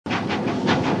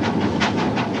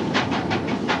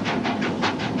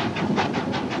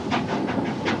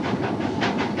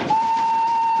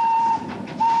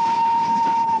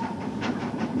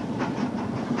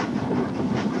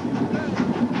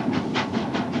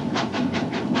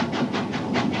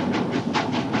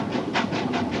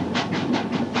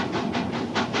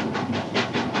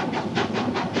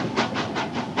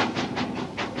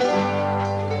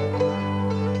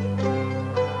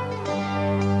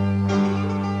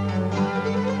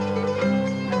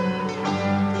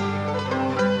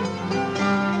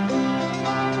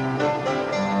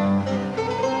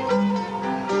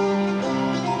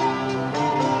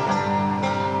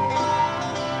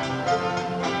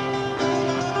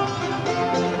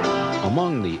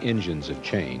Among the engines of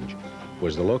change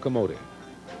was the locomotive,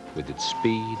 with its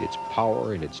speed, its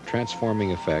power, and its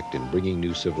transforming effect in bringing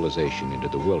new civilization into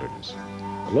the wilderness.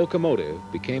 The locomotive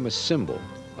became a symbol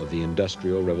of the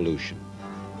Industrial Revolution.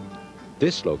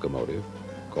 This locomotive,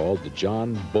 called the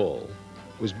John Bull,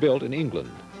 was built in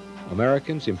England.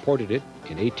 Americans imported it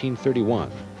in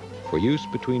 1831 for use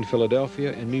between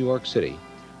Philadelphia and New York City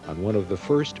on one of the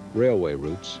first railway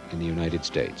routes in the United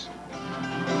States.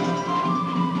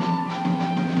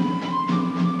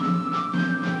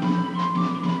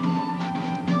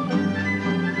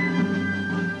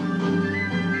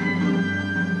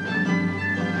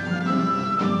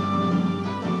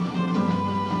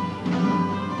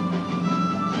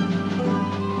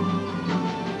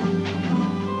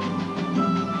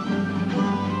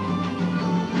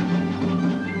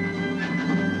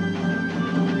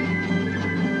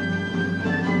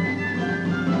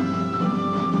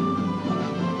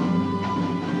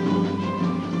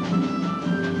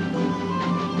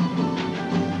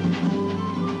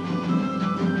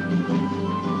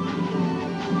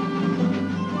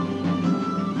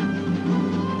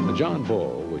 The John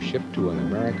Bull was shipped to an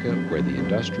America where the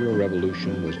Industrial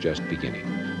Revolution was just beginning.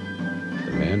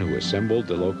 The men who assembled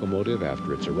the locomotive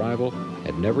after its arrival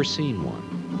had never seen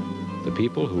one. The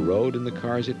people who rode in the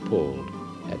cars it pulled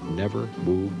had never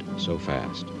moved so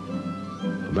fast.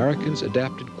 Americans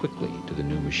adapted quickly to the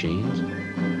new machines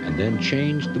and then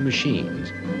changed the machines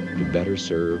to better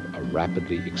serve a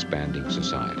rapidly expanding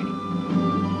society.